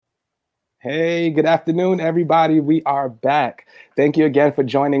Hey, good afternoon, everybody. We are back. Thank you again for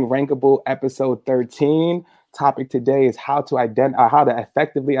joining Rankable episode 13. Topic today is how to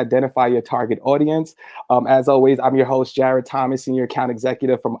effectively identify your target audience. As always, I'm your host, Jared Thomas, Senior Account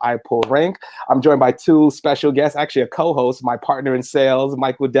Executive from iPullRank. I'm joined by two special guests, actually a co-host, my partner in sales,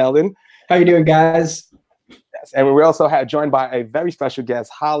 Michael Dellin. How you doing, guys? Yes, and we also have joined by a very special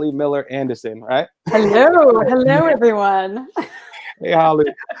guest, Holly Miller Anderson, right? Hello, everyone. Hey, Holly.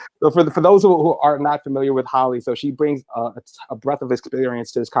 So for those who are not familiar with Holly, so she brings a breadth of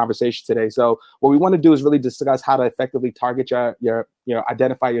experience to this conversation today. So what we want to do is really discuss how to effectively target your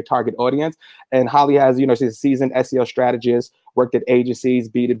identify your target audience. And Holly has, she's a seasoned SEO strategist, worked at agencies,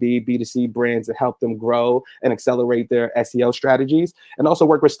 B2B, B2C brands to help them grow and accelerate their SEO strategies, and also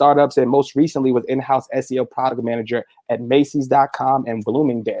worked with startups, and most recently was in-house SEO product manager at Macy's.com and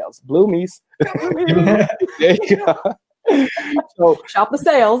Bloomingdale's. Bloomies. There you go. So shop the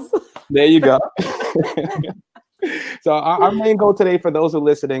sales. There you go. So our main goal today, for those who are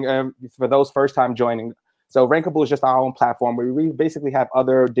listening, for those first time joining, so Rankable is just our own platform where we basically have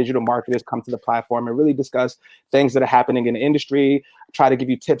other digital marketers come to the platform and really discuss things that are happening in the industry, try to give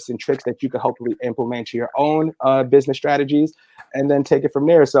you tips and tricks that you can hopefully implement to your own business strategies, and then take it from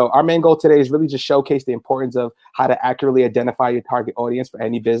there. So our main goal today is really just showcase the importance of how to accurately identify your target audience for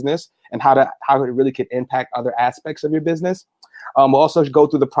any business and how it really can impact other aspects of your business. We'll also go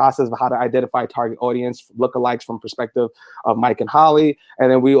through the process of how to identify target audience lookalikes from perspective of Mike and Holly.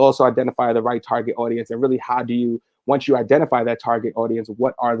 And then we also identify the right target audience and really once you identify that target audience,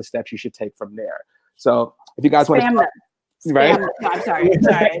 what are the steps you should take from there? So if you guys want to right? No, I'm sorry.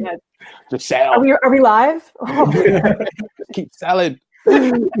 Just sell. Are we live? Keep selling.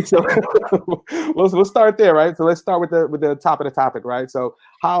 So we'll start there, right? So let's start with the top of the topic, right? So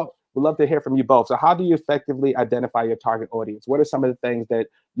we'd love to hear from you both. So how do you effectively identify your target audience? What are some of the things that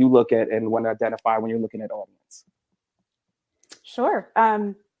you look at and want to identify when you're looking at audience? Sure.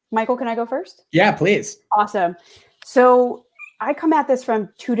 Michael, can I go first? Yeah, please. Awesome. So I come at this from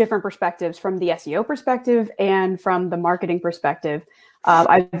two different perspectives, from the SEO perspective and from the marketing perspective.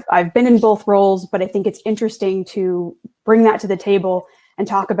 I've been in both roles, but I think it's interesting to bring that to the table and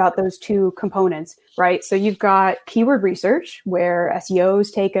talk about those two components, right? So you've got keyword research, where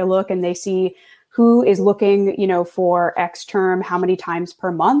SEOs take a look and they see who is looking, for X term, how many times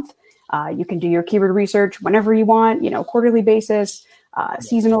per month. You can do your keyword research whenever you want, quarterly basis,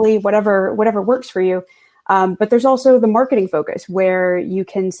 seasonally, whatever works for you. But there's also the marketing focus, where you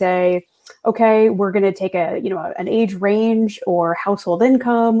can say, okay, we're going to take an age range or household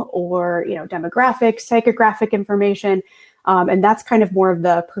income or, demographics, psychographic information. And that's kind of more of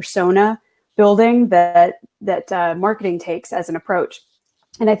the persona building that marketing takes as an approach.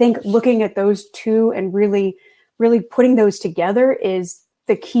 And I think looking at those two and really, really putting those together is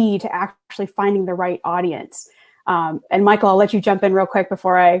the key to actually finding the right audience. And Michael, I'll let you jump in real quick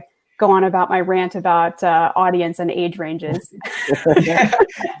before I go on about my rant about audience and age ranges.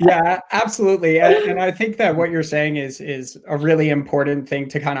 Yeah, absolutely. And I think that what you're saying is a really important thing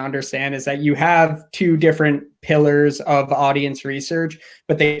to kind of understand, is that you have two different pillars of audience research,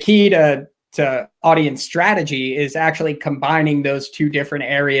 but the key to audience strategy is actually combining those two different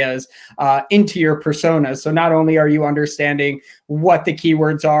areas into your personas. So not only are you understanding what the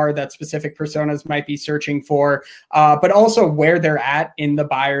keywords are that specific personas might be searching for, but also where they're at in the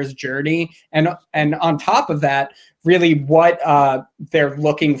buyer's journey. And on top of that, really what they're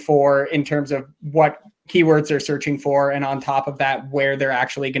looking for in terms of what keywords they're searching for, and on top of that, where they're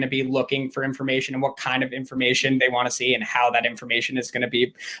actually going to be looking for information and what kind of information they want to see and how that information is going to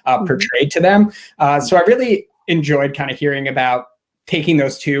be portrayed to them. So I really enjoyed kind of hearing about taking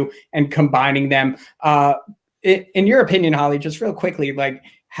those two and combining them. In your opinion, Holly, just real quickly,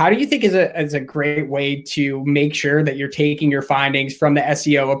 how do you think is a great way to make sure that you're taking your findings from the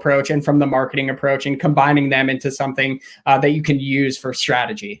SEO approach and from the marketing approach and combining them into something that you can use for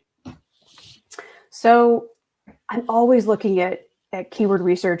strategy? So I'm always looking at keyword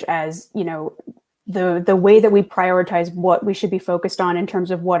research as, the way that we prioritize what we should be focused on in terms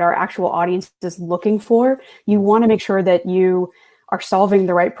of what our actual audience is looking for. You want to make sure that you are solving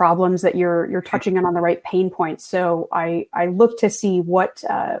the right problems, that you're touching on the right pain points. So I look to see what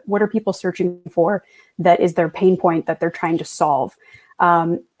are people searching for that is their pain point that they're trying to solve.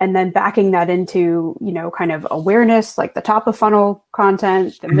 And then backing that into, kind of awareness, like the top of funnel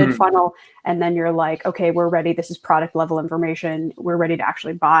content, the mid funnel, and then you're like, okay, we're ready. This is product level information. We're ready to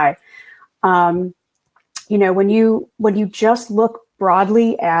actually buy. When you just look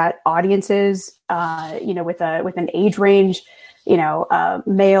broadly at audiences, with an age range,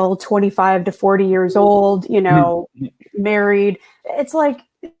 male 25 to 40 years old, married, it's like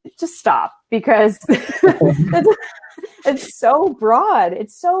just stop, because it's so broad.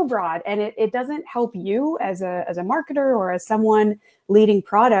 It's so broad, and it doesn't help you as a marketer or as someone leading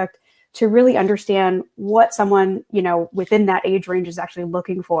product to really understand what someone, you know, within that age range is actually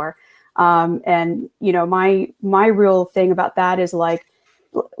looking for. And, you know, my real thing about that is like,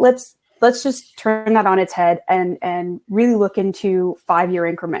 let's just turn that on its head and really look into 5-year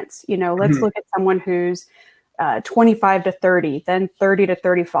increments. You know, let's look at someone who's 25 to 30, then 30 to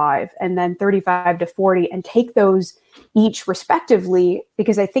 35, and then 35 to 40, and take those each respectively,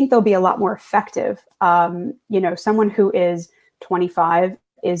 because I think they'll be a lot more effective. You know, someone who is 25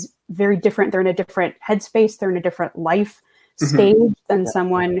 is very different. They're in a different headspace. They're in a different life stage than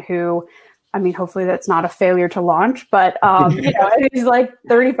someone who, I mean, hopefully that's not a failure to launch, but, you know, he's like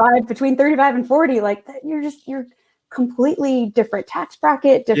 35, between 35 and 40, like you're completely different tax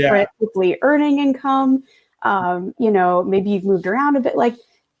bracket, different hopefully earning income. You know, maybe you've moved around a bit. Like,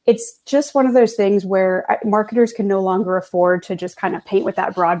 it's just one of those things where marketers can no longer afford to just kind of paint with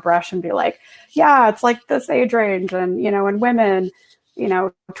that broad brush and be like, yeah, it's like this age range. And, you know, and women, you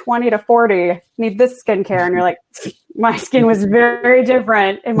know, 20 to 40 need this skincare. And you're like, my skin was very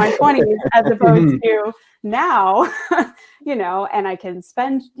different in my 20s as opposed to now, you know, and I can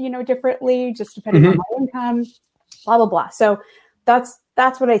spend, you know, differently just depending on my income, blah, blah, blah. So that's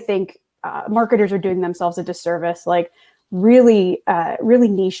what I think marketers are doing themselves a disservice, like really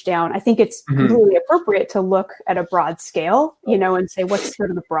niche down. I think it's completely appropriate to look at a broad scale, you know, and say, what's sort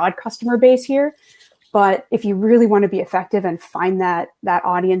of the broad customer base here? But if you really want to be effective and find that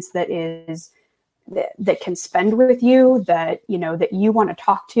audience that can spend with you, that, you know, that you want to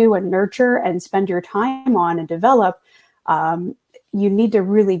talk to and nurture and spend your time on and develop, you need to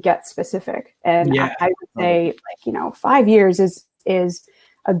really get specific. And I would say, like, you know, 5 years is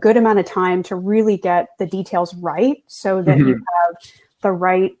a good amount of time to really get the details right, so that you have the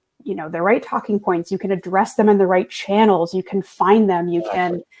right, you know, the right talking points. You can address them in the right channels. You can find them. You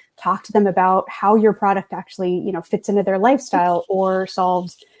can talk to them about how your product actually, you know, fits into their lifestyle or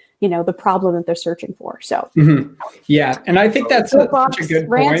solves, you know, the problem that they're searching for. So, yeah. And I think that's such a good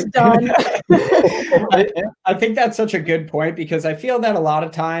point. I think that's such a good point, because I feel that a lot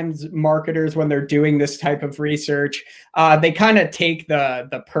of times marketers, when they're doing this type of research, they kind of take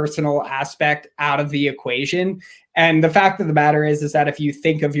the personal aspect out of the equation. And the fact of the matter is that if you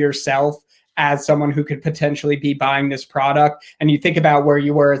think of yourself as someone who could potentially be buying this product, and you think about where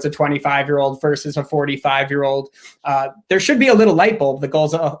you were as a 25-year-old versus a 45-year-old, there should be a little light bulb that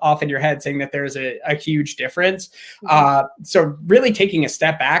goes off in your head saying that there's a huge difference. So really taking a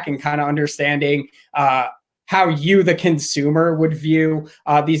step back and kind of understanding how you, the consumer, would view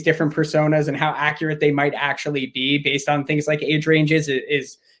these different personas and how accurate they might actually be based on things like age ranges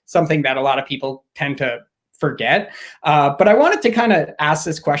is something that a lot of people tend to forget. But I wanted to kind of ask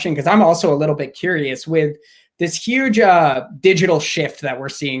this question because I'm also a little bit curious with this huge digital shift that we're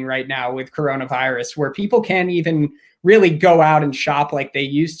seeing right now with coronavirus, where people can't even really go out and shop like they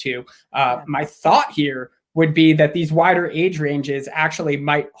used to. My thought here would be that these wider age ranges actually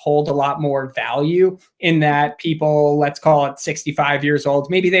might hold a lot more value, in that people, let's call it 65 years old,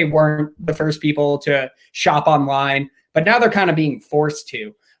 maybe they weren't the first people to shop online, but now they're kind of being forced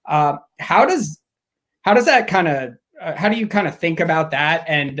to. How does that kind of, how do you kind of think about that?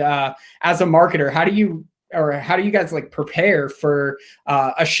 And as a marketer, how do you guys like prepare for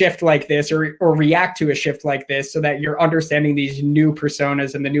a shift like this, or react to a shift like this, so that you're understanding these new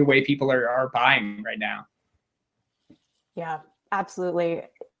personas and the new way people are buying right now? Yeah, absolutely.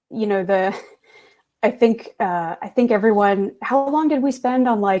 You know, I think everyone, how long did we spend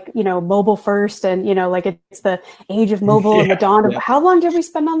on, like, you know, mobile first, and, you know, like, it's the age of mobile and the dawn of, how long did we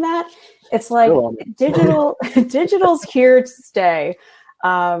spend on that? It's like digital's here to stay.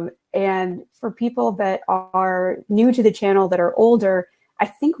 And for people that are new to the channel, that are older, I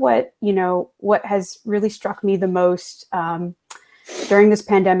think what has really struck me the most during this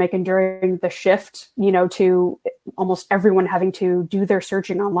pandemic and during the shift, you know, to almost everyone having to do their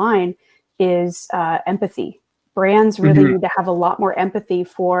searching online, is empathy. Brands really need to have a lot more empathy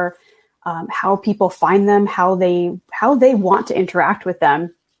for how people find them, how they want to interact with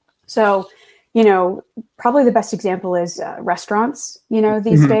them. So, you know, probably the best example is restaurants, you know,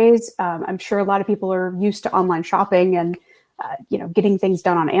 these days. I'm sure a lot of people are used to online shopping and, you know, getting things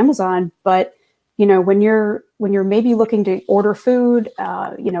done on Amazon. But, you know, when you're maybe looking to order food,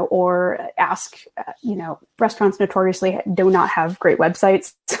 you know, or ask, you know, restaurants notoriously do not have great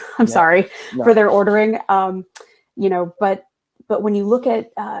websites. I'm sorry for their ordering, you know, but when you look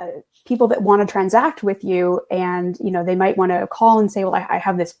at people that want to transact with you, and, you know, they might want to call and say, well, I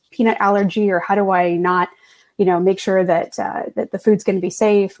have this peanut allergy, or how do I not make sure that that the food's going to be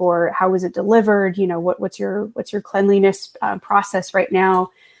safe, or how is it delivered? What's your cleanliness process right now?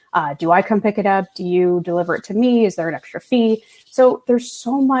 Do I come pick it up? Do you deliver it to me? Is there an extra fee? So there's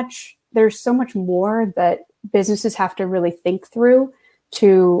so much more that businesses have to really think through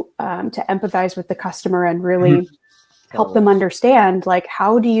to empathize with the customer and really help them understand, like,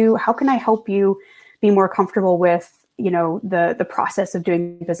 how can I help you be more comfortable with, the process of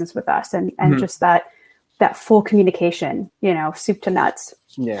doing business with us, and just that full communication, soup to nuts.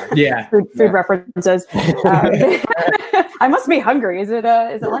 Yeah. food references. I must be hungry. Is it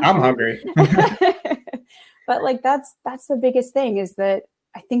lunch? I'm hungry. But like, that's the biggest thing, is that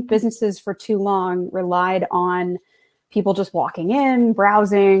I think businesses for too long relied on people just walking in,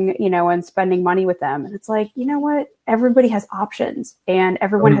 browsing, and spending money with them. And it's like, you know what? Everybody has options, and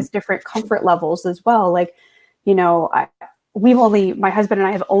everyone has different comfort levels as well. Like, my husband and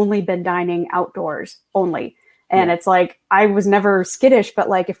I have only been dining outdoors only. And it's like, I was never skittish, but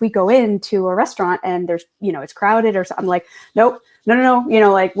like, if we go into a restaurant and there's, it's crowded or something, I'm like, nope, no,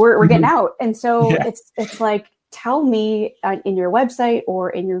 like we're getting out. And so it's like, tell me in your website or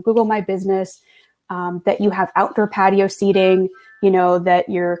in your Google My Business that you have outdoor patio seating, that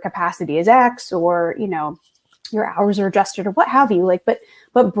your capacity is X, or, your hours are adjusted or what have you, like,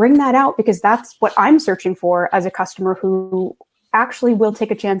 but bring that out, because that's what I'm searching for as a customer who actually will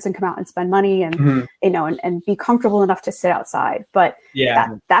take a chance and come out and spend money and, and be comfortable enough to sit outside. But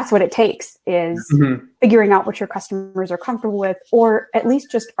that's what it takes, is figuring out what your customers are comfortable with, or at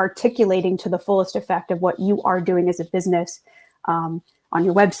least just articulating to the fullest effect of what you are doing as a business, on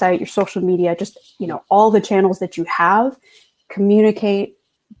your website, your social media, just, all the channels that you have. Communicate,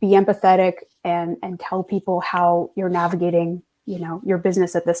 be empathetic, and tell people how you're navigating, your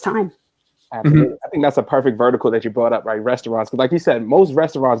business at this time. Absolutely. I think that's a perfect vertical that you brought up, right? Restaurants. Because like you said, most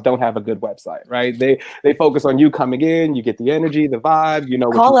restaurants don't have a good website, right? They focus on you coming in, you get the energy, the vibe,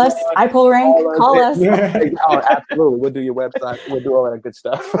 Call us, iPullRank, call us. Oh, absolutely. We'll do your website. We'll do all that good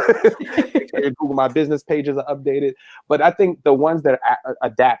stuff. Your Google My Business pages are updated. But I think the ones that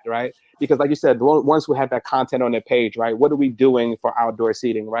adapt, right? Because like you said, the ones who have that content on their page, right? What are we doing for outdoor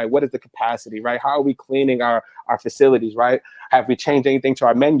seating, right? What is the capacity, right? How are we cleaning our facilities, right? Have we changed anything to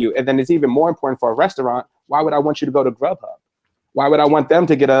our menu? And then it's even more important for a restaurant. Why would I want you to go to Grubhub? Why would I want them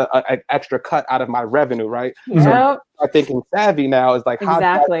to get an extra cut out of my revenue, right? Yep. So I'm thinking savvy now is like, how do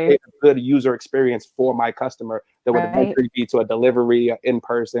I create a good user experience for my customer that would eventually be to a delivery, in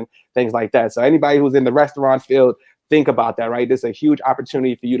person, things like that. So anybody who's in the restaurant field, think about that, right? There's a huge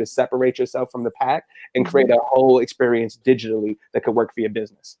opportunity for you to separate yourself from the pack and create a whole experience digitally that could work for your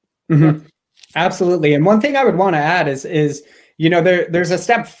business. Absolutely. And one thing I would want to add is there's a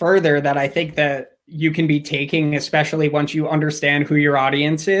step further that I think that you can be taking, especially once you understand who your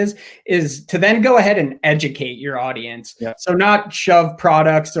audience is to then go ahead and educate your audience. Yeah. So not shove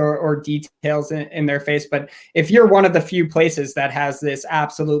products or details in their face, but if you're one of the few places that has this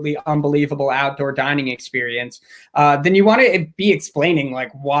absolutely unbelievable outdoor dining experience, then you want to be explaining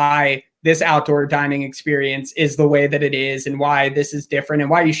like why this outdoor dining experience is the way that it is, and why this is different,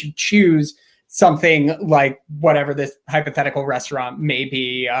 and why you should choose something like whatever this hypothetical restaurant may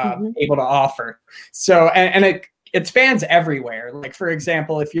be able to offer. So, and it spans everywhere. Like, for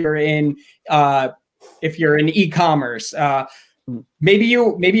example, if you're in e-commerce, maybe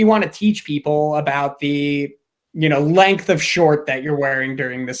you want to teach people about the length of short that you're wearing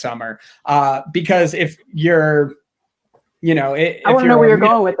during the summer, because if you're I want to know where you're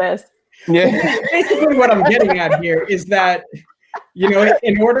going with this. Yeah, basically what I'm getting at here is that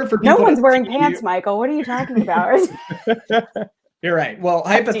in order for people, no one's wearing pants, Michael. What are you talking about? You're right. Well,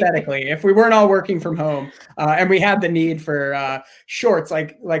 hypothetically, if we weren't all working from home and we had the need for shorts,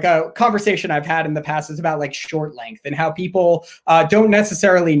 like a conversation I've had in the past is about like short length and how people don't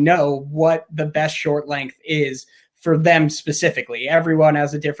necessarily know what the best short length is for them specifically. Everyone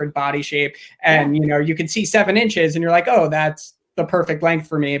has a different body shape, and you can see 7 inches and you're like, oh, that's the perfect length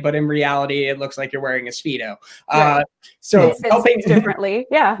for me, but in reality it looks like you're wearing a Speedo. So helping differently.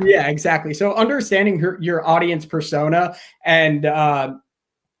 Yeah, exactly. So understanding your audience persona and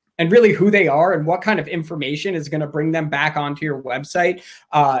really who they are and what kind of information is going to bring them back onto your website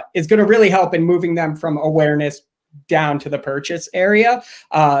is going to really help in moving them from awareness down to the purchase area.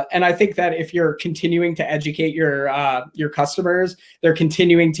 And I think that if you're continuing to educate your customers, they're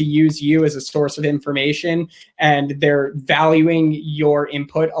continuing to use you as a source of information, and they're valuing your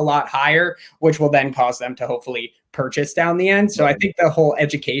input a lot higher, which will then cause them to hopefully purchase down the end. So I think the whole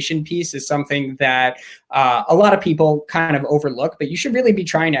education piece is something that a lot of people kind of overlook, but you should really be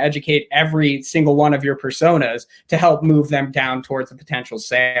trying to educate every single one of your personas to help move them down towards a potential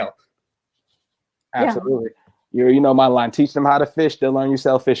sale. Absolutely. You know my line, teach them how to fish, they'll learn you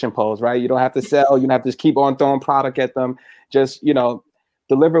sell fishing poles, right? You don't have to sell, you don't have to just keep on throwing product at them. Just,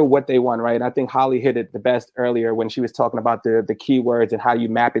 deliver what they want, right? And I think Holly hit it the best earlier when she was talking about the keywords and how you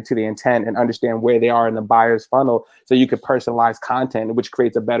map it to the intent and understand where they are in the buyer's funnel so you could personalize content, which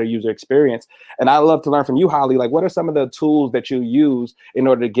creates a better user experience. And I love to learn from you, Holly, like what are some of the tools that you use in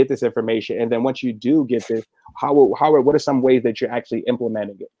order to get this information? And then once you do get this, what are some ways that you're actually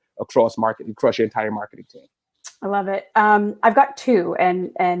implementing it across your entire marketing team? I love it. I've got two,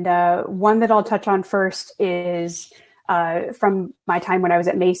 and one that I'll touch on first is from my time when I was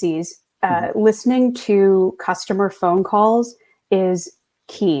at Macy's. Listening to customer phone calls is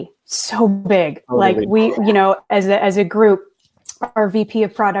key. So big. Oh, like we, as a group, our VP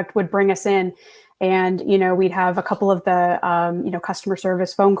of product would bring us in, and we'd have a couple of the customer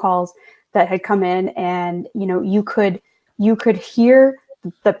service phone calls that had come in, and you could hear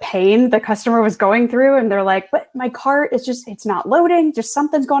the pain the customer was going through, and they're like, but my cart is it's not loading, just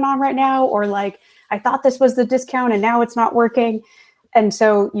something's going on right now, or like I thought this was the discount and now it's not working. And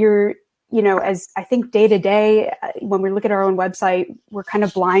so you're as I think day to day, when we look at our own website, we're kind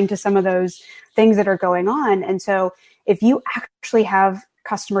of blind to some of those things that are going on. And so if you actually have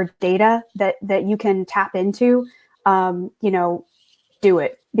customer data that you can tap into, do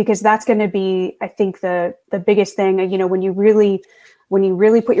it, because that's going to be, I think, the biggest thing. When you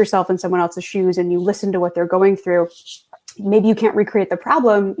really put yourself in someone else's shoes and you listen to what they're going through, maybe you can't recreate the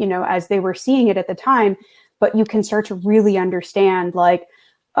problem, as they were seeing it at the time, but you can start to really understand, like,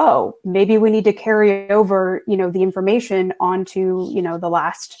 oh, maybe we need to carry over, the information onto, the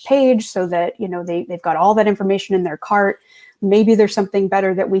last page so that, they've got all that information in their cart. Maybe there's something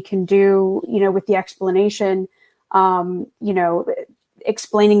better that we can do, with the explanation,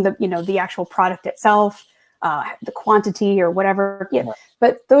 explaining the actual product itself, the quantity or whatever. Yeah.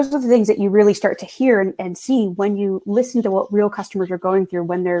 But those are the things that you really start to hear and see when you listen to what real customers are going through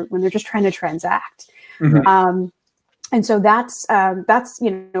when they're just trying to transact. Mm-hmm. And so that's an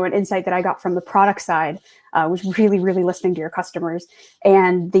insight that I got from the product side, was really, really listening to your customers.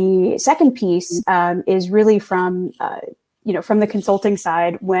 And the second piece is really from the consulting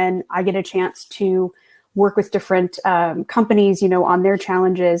side, when I get a chance to work with different companies, on their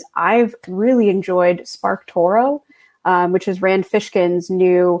challenges. I've really enjoyed SparkToro, which is Rand Fishkin's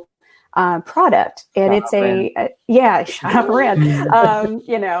new product, and shut up, Rand.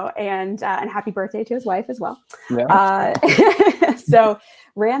 And happy birthday to his wife as well. Yeah. So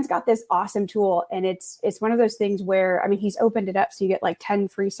Rand's got this awesome tool, and it's one of those things where, he's opened it up so you get like 10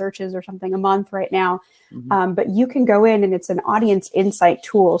 free searches or something a month right now. Mm-hmm. But you can go in and it's an audience insight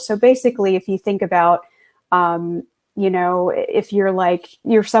tool. So basically, if you think about if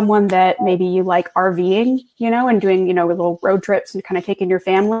you're someone that maybe you like RVing, and doing, little road trips and kind of taking your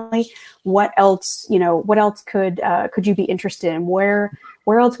family, what else could you be interested in? Where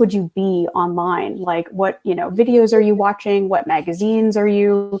else would you be online? Like what, videos are you watching? What magazines are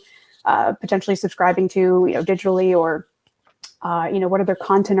you potentially subscribing to, digitally, or, what other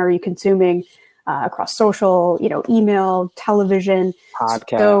content are you consuming across social, email, television,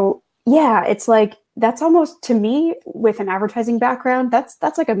 podcast. So yeah, it's like, that's almost, to me, with an advertising background, that's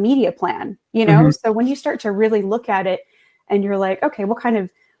like a media plan, Mm-hmm. So when you start to really look at it and you're like, okay, what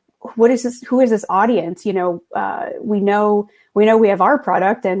is this? Who is this audience? We know we have our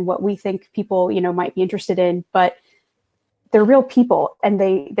product and what we think people, might be interested in, but they're real people, and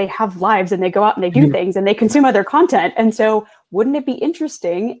they have lives, and they go out and they do things, and they consume other content. And so wouldn't it be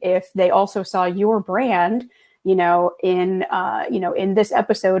interesting if they also saw your brand, in this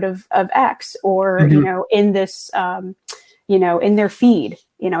episode of X, or, mm-hmm. In this, in their feed,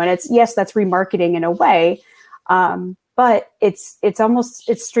 and that's remarketing in a way. But it's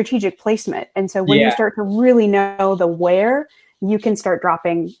strategic placement. And so when you start to really know the where, you can start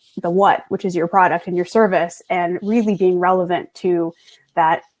dropping the what, which is your product and your service, and really being relevant to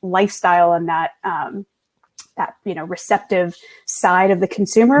that lifestyle and that receptive side of the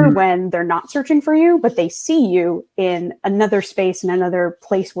consumer, mm-hmm. when they're not searching for you, but they see you in another space, in another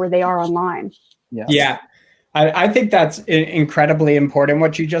place where they are online. Yeah. I think that's incredibly important,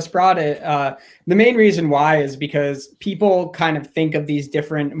 what you just brought it. The main reason why is because people kind of think of these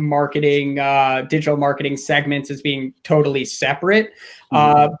different marketing, digital marketing segments as being totally separate.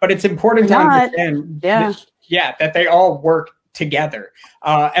 Mm-hmm. But it's important to understand that they all work together.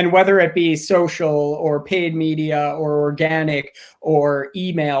 And whether it be social or paid media or organic or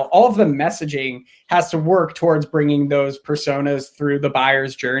email, all of the messaging has to work towards bringing those personas through the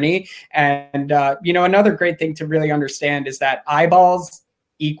buyer's journey. And, another great thing to really understand is that eyeballs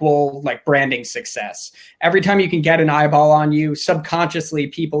equal like branding success. Every time you can get an eyeball on you, subconsciously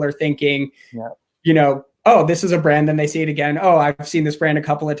people are thinking, oh, this is a brand, then they see it again. Oh, I've seen this brand a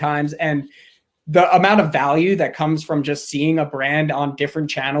couple of times. And the amount of value that comes from just seeing a brand on different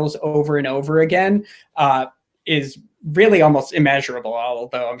channels over and over again is really almost immeasurable,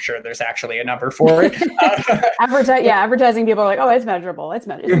 although I'm sure there's actually a number for it. Advertising people are like, oh, it's measurable. It's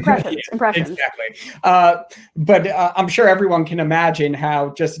impressions. Yeah, impressions. Exactly. But I'm sure everyone can imagine how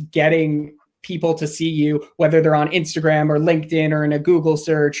just getting people to see you, whether they're on Instagram or LinkedIn or in a Google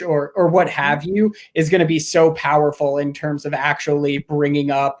search or what have you, is going to be so powerful in terms of actually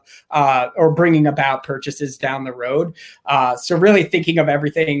bringing up or bringing about purchases down the road. So really thinking of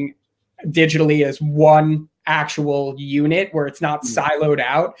everything digitally as one actual unit where it's not siloed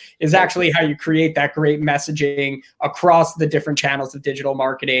out is actually how you create that great messaging across the different channels of digital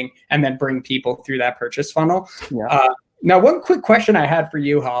marketing and then bring people through that purchase funnel. Yeah. Now, one quick question I had for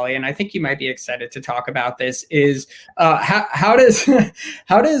you, Holly, and I think you might be excited to talk about this, is how does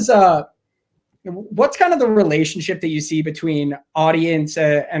what's kind of the relationship that you see between audience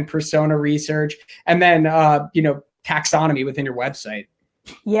and persona research and then taxonomy within your website?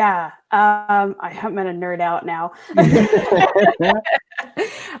 Yeah, I'm going to nerd out now.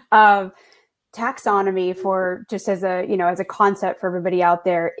 Taxonomy, for just as a concept for everybody out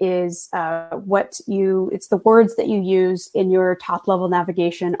there, is it's the words that you use in your top level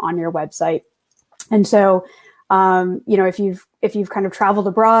navigation on your website. And so, if you've kind of traveled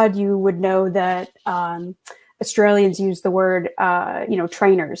abroad, you would know that Australians use the word,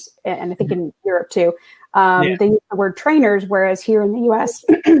 trainers, and I think in Europe too. They use the word trainers, whereas here in the US,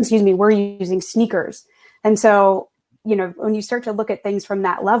 we're using sneakers. And so, when you start to look at things from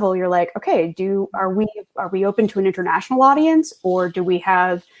that level, you're like, okay, are we open to an international audience, or do we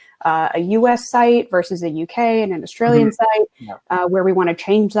have a US site versus a UK and an Australian site where we want to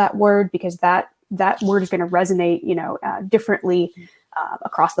change that word because that word is going to resonate, differently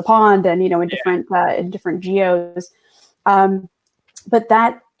across the pond and, in different geos. But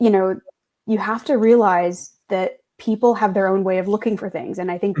that, you have to realize that people have their own way of looking for things.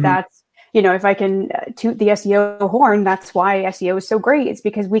 And I think that's, if I can toot the SEO horn, that's why SEO is so great. It's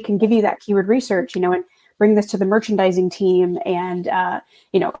because we can give you that keyword research, and bring this to the merchandising team and,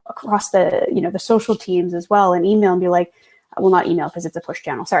 across the, the social teams as well, and email and be like, well, not email because it's a push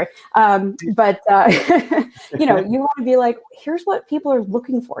channel. Sorry. But you want to be like, here's what people are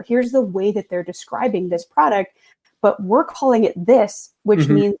looking for. Here's the way that they're describing this product, but we're calling it this, which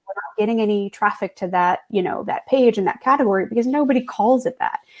means we're not getting any traffic to that, that page and that category because nobody calls it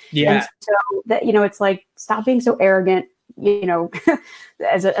that. Yeah. And so that, it's like, stop being so arrogant,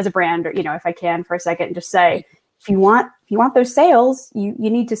 as a brand, or, if I can for a second, just say, if you want those sales, you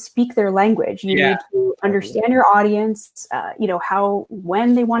need to speak their language. You need to understand your audience,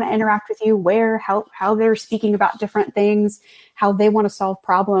 when they want to interact with you, how they're speaking about different things, how they want to solve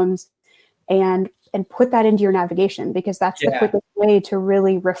problems, and put that into your navigation, because that's the quickest way to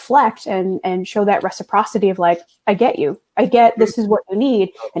really reflect and show that reciprocity of like, I get you. I get this is what you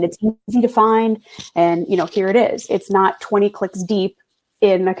need, and it's easy to find, and here it is. It's not 20 clicks deep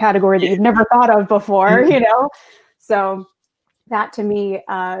in a category that you've never thought of before, So that, to me,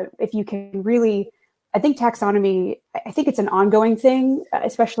 if you can really, I think taxonomy, I think it's an ongoing thing,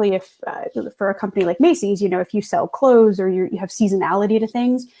 especially if for a company like Macy's, if you sell clothes or you have seasonality to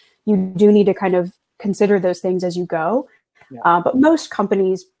things, you do need to kind of consider those things as you go. Yeah. But most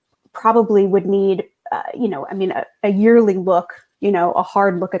companies probably would need, a yearly look, a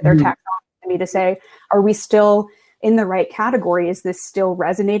hard look at their taxonomy to say, are we still in the right category? Is this still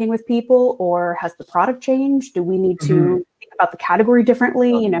resonating with people, or has the product changed? Do we need to think about the category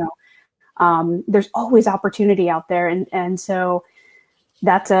differently? There's always opportunity out there. And so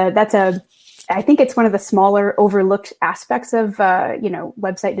that's I think it's one of the smaller overlooked aspects of,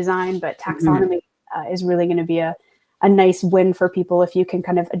 website design, but taxonomy is really going to be a nice win for people if you can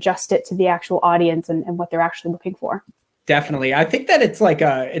kind of adjust it to the actual audience and what they're actually looking for. Definitely. I think that it's like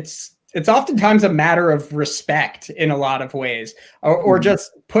it's oftentimes a matter of respect in a lot of ways, or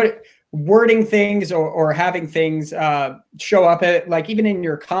just wording things or having things show up at, like, even in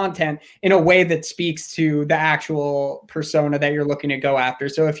your content in a way that speaks to the actual persona that you're looking to go after.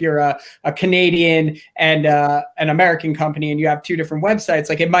 So if you're a Canadian and an American company and you have two different websites,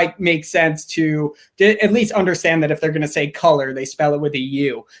 like, it might make sense to at least understand that if they're going to say color, they spell it with a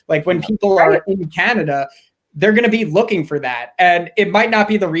U. Like, when people are in Canada, they're going to be looking for that. And it might not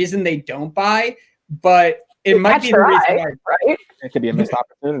be the reason they don't buy, but it might be the reason why, right? It could be a missed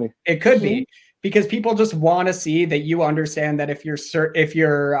opportunity. It could be, because people just want to see that you understand that if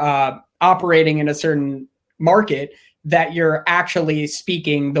you're operating in a certain market, that you're actually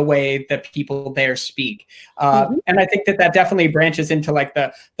speaking the way that people there speak. And I think that definitely branches into like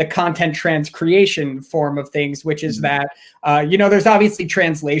the content transcreation form of things, which is that, there's obviously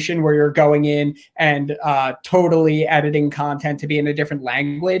translation where you're going in and totally editing content to be in a different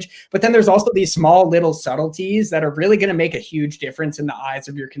language. But then there's also these small little subtleties that are really going to make a huge difference in the eyes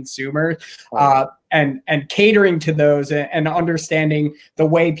of your consumer. And catering to those and understanding the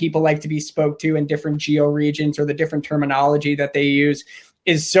way people like to be spoke to in different geo regions or the different terminology that they use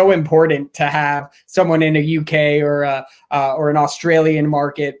is so important to have someone in a UK or an Australian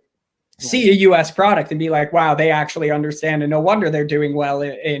market see a US product and be like, wow, they actually understand, and no wonder they're doing well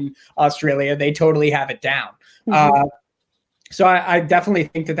in Australia. They totally have it down. So I definitely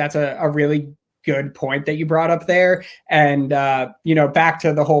think that that's a really good point that you brought up there. And, back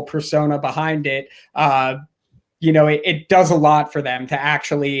to the whole persona behind it, it does a lot for them to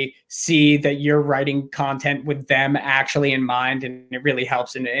actually see that you're writing content with them actually in mind. And it really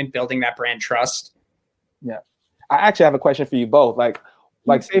helps in building that brand trust. Yeah. I actually have a question for you both. Like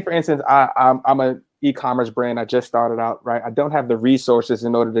say for instance, I'm an e-commerce brand. I just started out, right? I don't have the resources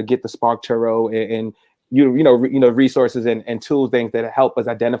in order to get the Spark Turo and resources and tools, things that help us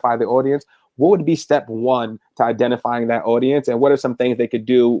identify the audience. What would be step one to identifying that audience? And what are some things they could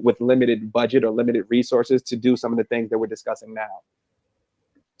do with limited budget or limited resources to do some of the things that we're discussing now?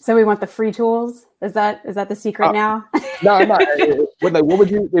 So we want the free tools. Is that the secret now? No, I'm not. What would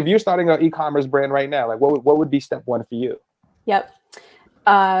you, if you're starting an e-commerce brand right now, like what would be step one for you? Yep.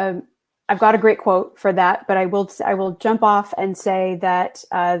 I've got a great quote for that, but I will jump off and say that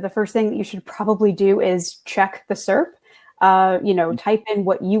the first thing that you should probably do is check the SERP. Type in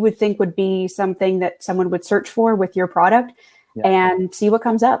what you would think would be something that someone would search for with your product and see what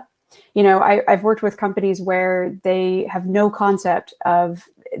comes up. I've worked with companies where they have no concept of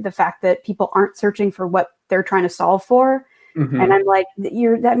the fact that people aren't searching for what they're trying to solve for. And I'm like,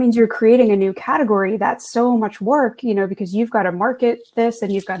 that means you're creating a new category. That's so much work, because you've got to market this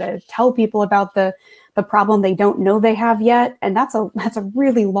and you've got to tell people about the problem they don't know they have yet. And that's a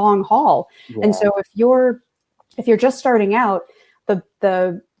really long haul. Yeah. And so if you're just starting out,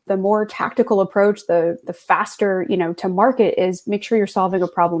 the more tactical approach, the faster, to market is make sure you're solving a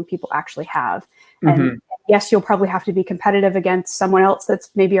problem people actually have. And yes, you'll probably have to be competitive against someone else that's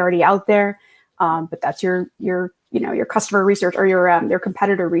maybe already out there. But that's your customer research or your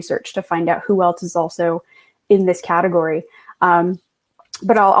competitor research to find out who else is also in this category.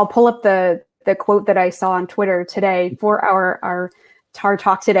 But I'll pull up the quote that I saw on Twitter today for our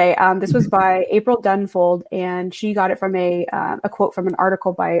talk today. This was by April Dunfold, and she got it from a quote from an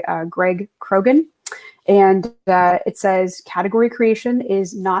article by Greg Krogan. And it says, category creation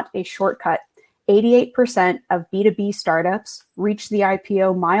is not a shortcut. 88% of B2B startups reach the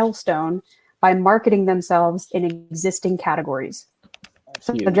IPO milestone by marketing themselves in existing categories.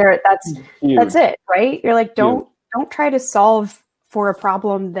 So Jarrett, that's it, right? You're like, don't try to solve for a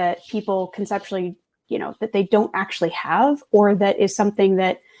problem that people conceptually, that they don't actually have, or that is something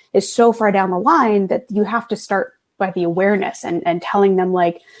that is so far down the line that you have to start by the awareness and telling them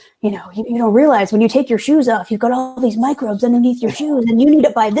like, you don't realize when you take your shoes off, you've got all these microbes underneath your shoes and you need to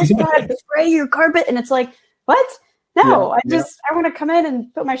buy this product to spray your carpet. And it's like, what? No, I want to come in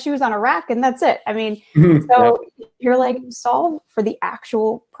and put my shoes on a rack and that's it. I mean, you're like, solve for the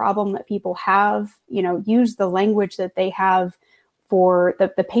actual problem that people have, use the language that they have for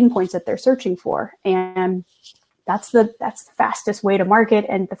the pain points that they're searching for. And that's the fastest way to market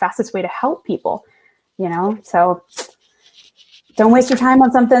and the fastest way to help people, so don't waste your time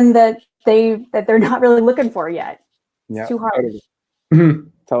on something that they're not really looking for yet. It's too hard.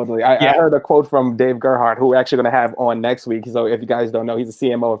 Totally. I heard a quote from Dave Gerhardt, who we're actually going to have on next week. So if you guys don't know, he's the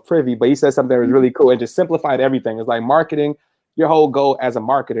CMO of Privy, but he said something that was really cool and just simplified everything. It's like marketing, your whole goal as a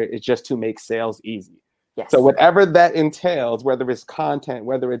marketer is just to make sales easy. Yes. So whatever that entails, whether it's content,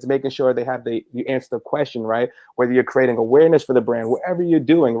 whether it's making sure they have you answer the question, right? Whether you're creating awareness for the brand, whatever you're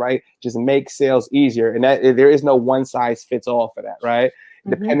doing, right? Just make sales easier. And that there is no one size fits all for that, right?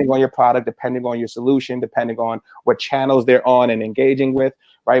 Depending on your product, depending on your solution, depending on what channels they're on and engaging with,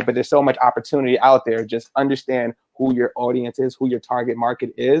 right? But there's so much opportunity out there. Just understand who your audience is, who your target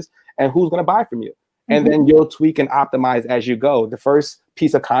market is, and who's going to buy from you. And then you'll tweak and optimize as you go. The first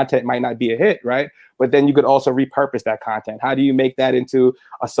piece of content might not be a hit, right? But then you could also repurpose that content. How do you make that into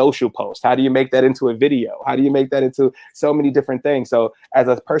a social post? How do you make that into a video? How do you make that into so many different things? So as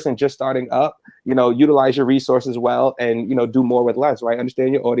a person just starting up, utilize your resources well and, do more with less, right?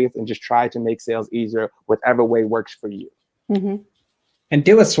 Understand your audience and just try to make sales easier, whatever way works for you. And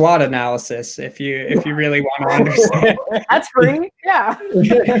do a SWOT analysis if you really want to understand. That's free. Yeah.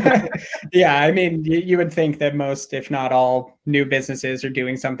 Yeah. I mean, you would think that most, if not all, new businesses are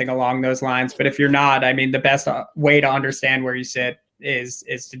doing something along those lines. But if you're not, I mean, the best way to understand where you sit is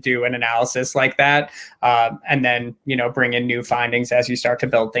to do an analysis like that. And then, bring in new findings as you start to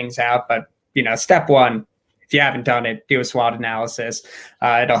build things out. But, step one, if you haven't done it, do a SWOT analysis.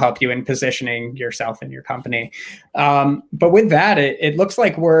 It'll help you in positioning yourself and your company. But with that, it looks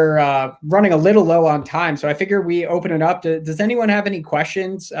like we're running a little low on time. So I figure we open it up. Does anyone have any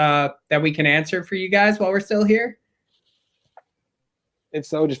questions that we can answer for you guys while we're still here? If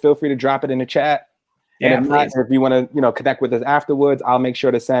so, just feel free to drop it in the chat. Yeah, and if you want to, connect with us afterwards, I'll make sure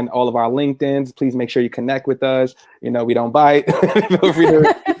to send all of our LinkedIns. Please make sure you connect with us. We don't bite. Feel free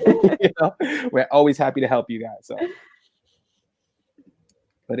to, we're always happy to help you guys. So,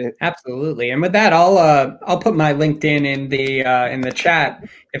 absolutely. And with that, I'll put my LinkedIn in the chat.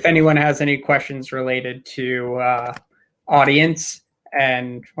 If anyone has any questions related to audience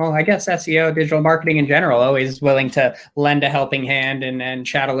and, well, I guess SEO, digital marketing in general, always willing to lend a helping hand and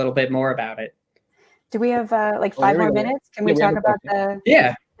chat a little bit more about it. Do we have 5 more minutes? Can we talk about the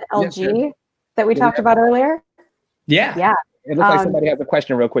LG that we talked about earlier? Yeah. Yeah. It looks like somebody has a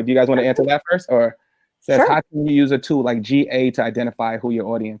question real quick. Do you guys want to answer that first? Or says, sure. How can you use a tool like GA to identify who your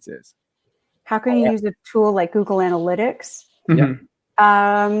audience is? How can you use a tool like Google Analytics?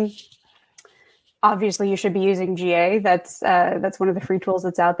 Mm-hmm. Obviously, you should be using GA. That's one of the free tools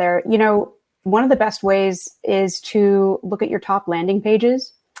that's out there. One of the best ways is to look at your top landing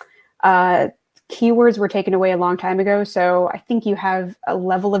pages. Keywords were taken away a long time ago, so I think you have a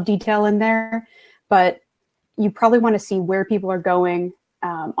level of detail in there, but you probably want to see where people are going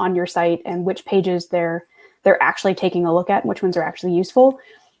on your site and which pages they're actually taking a look at and which ones are actually useful.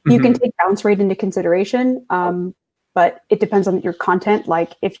 Mm-hmm. You can take bounce rate into consideration, but it depends on your content.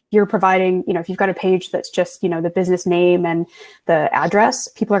 Like if you're providing, if you've got a page that's just, the business name and the address,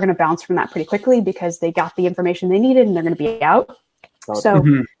 people are going to bounce from that pretty quickly because they got the information they needed and they're going to be out. So,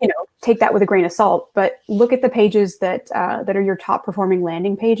 take that with a grain of salt, but look at the pages that are your top performing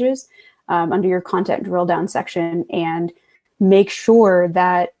landing pages under your content drill down section and make sure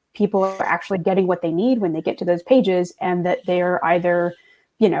that people are actually getting what they need when they get to those pages and that they're either,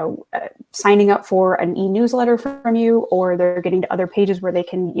 signing up for an e-newsletter from you or they're getting to other pages where they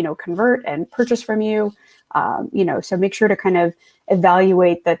can, convert and purchase from you. So make sure to kind of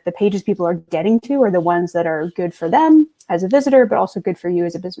evaluate that the pages people are getting to are the ones that are good for them as a visitor, but also good for you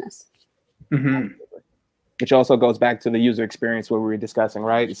as a business. Mm-hmm. Which also goes back to the user experience where we were discussing,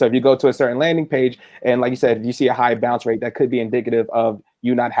 right? So if you go to a certain landing page and like you said, if you see a high bounce rate, that could be indicative of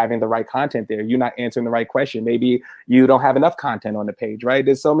you not having the right content there. You're not answering the right question. Maybe you don't have enough content on the page, right?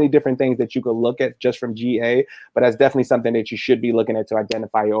 There's so many different things that you could look at just from GA, but that's definitely something that you should be looking at to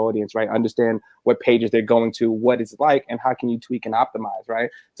identify your audience, right? Understand what pages they're going to, what it's like, and how can you tweak and optimize, right?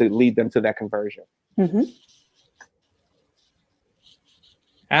 To lead them to that conversion. Mm-hmm.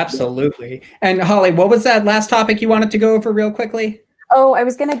 Absolutely. And Holly, what was that last topic you wanted to go over real quickly? Oh, I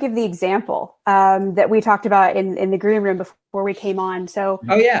was going to give the example that we talked about in the green room before we came on. So,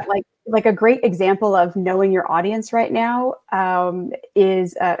 like a great example of knowing your audience right now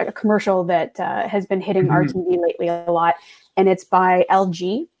is a commercial that has been hitting RTV lately a lot, and it's by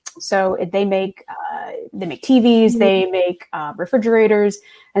LG. So they make TVs, they make refrigerators,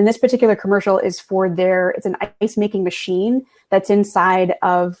 and this particular commercial is for it's an ice making machine that's inside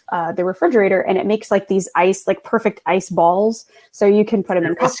of the refrigerator, and it makes like these perfect ice balls. So you can put them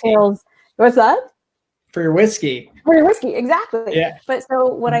in cocktails. What's that? For your whiskey. For your whiskey, exactly. Yeah. But so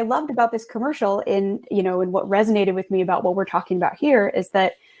what I loved about this commercial and what resonated with me about what we're talking about here is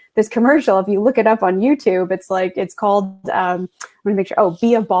that this commercial, if you look it up on YouTube, it's called, I'm going to make sure,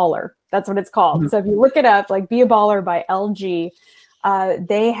 Be a Baller. That's what it's called. Mm-hmm. So if you look it up, like Be a Baller by LG,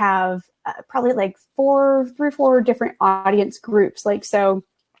 they have probably like 3 or 4 different audience groups. Like, so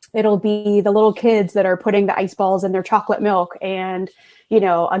it'll be the little kids that are putting the ice balls in their chocolate milk and,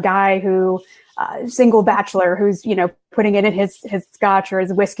 a guy who, single bachelor who's, putting it in his scotch or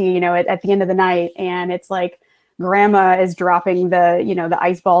his whiskey, at the end of the night. And it's like, grandma is dropping the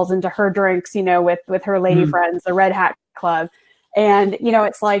ice balls into her drinks, with her lady friends, the Red Hat Club. And,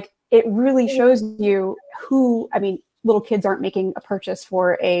 it's like, it really shows you little kids aren't making a purchase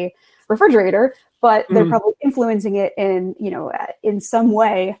for a refrigerator, but they're probably influencing it in some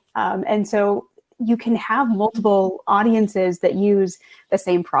way. And so you can have multiple audiences that use the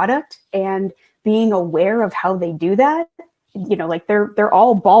same product, and being aware of how they do that, they're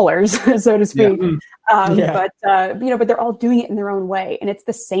all ballers, so to speak. Yeah. But they're all doing it in their own way, and it's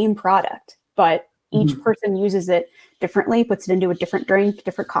the same product, but each person uses it differently, puts it into a different drink,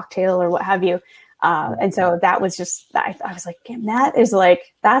 different cocktail or what have you. And so that was just, I was like, that is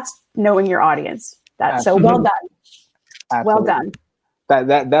like, that's knowing your audience. That's so well done. Absolutely. Well done.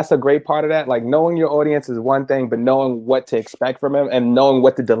 That's a great part of that. Like knowing your audience is one thing, but knowing what to expect from them and knowing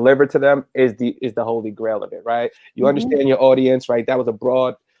what to deliver to them is the holy grail of it, right? You understand your audience, right? That was a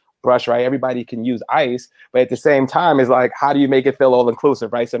broad brush, right? Everybody can use ice, but at the same time, it's like, how do you make it feel all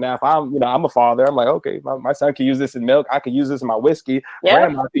inclusive, right? So now if I'm a father, I'm like, okay, my son can use this in milk. I could use this in my whiskey. Yep.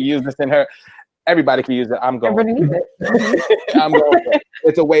 Grandma could use this in her. Everybody can use it. I'm going. Everybody needs it. I'm going.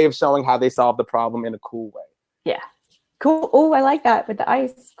 It's a way of showing how they solve the problem in a cool way. Yeah. Cool. Oh, I like that with the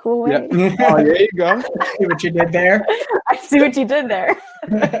ice. Cool way. Yep. Oh, there you go. See what you did there. I see what you did there.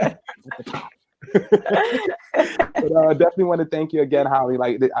 But definitely want to thank you again, Holly.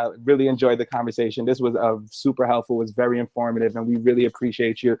 Like, I really enjoyed the conversation. This was super helpful. It was very informative, and we really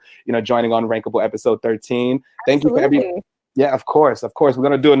appreciate you, joining on Rankable episode 13. Thank Absolutely. You for Yeah, of course. We're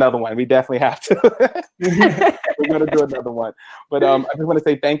going to do another one. We definitely have to. We're going to do another one. But I just want to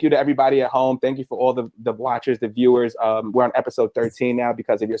say thank you to everybody at home. Thank you for all the watchers, the viewers. We're on episode 13 now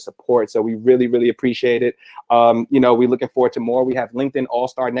because of your support. So we really, really appreciate it. We're looking forward to more. We have LinkedIn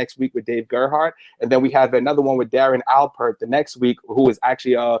All-Star next week with Dave Gerhardt. And then we have another one with Darren Alpert the next week, who is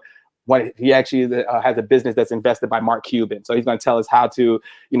actually he actually has a business that's invested by Mark Cuban. So he's going to tell us how to,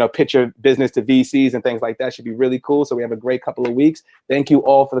 pitch your business to VCs and things like that. Should be really cool. So we have a great couple of weeks. Thank you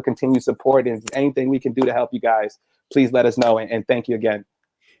all for the continued support. And anything we can do to help you guys, please let us know. And thank you again.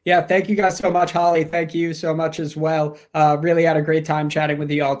 Yeah, thank you guys so much, Holly. Thank you so much as well. Really had a great time chatting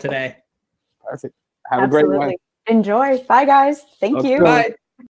with you all today. Perfect. Have a great one. Enjoy. Bye, guys. Thank you. Bye.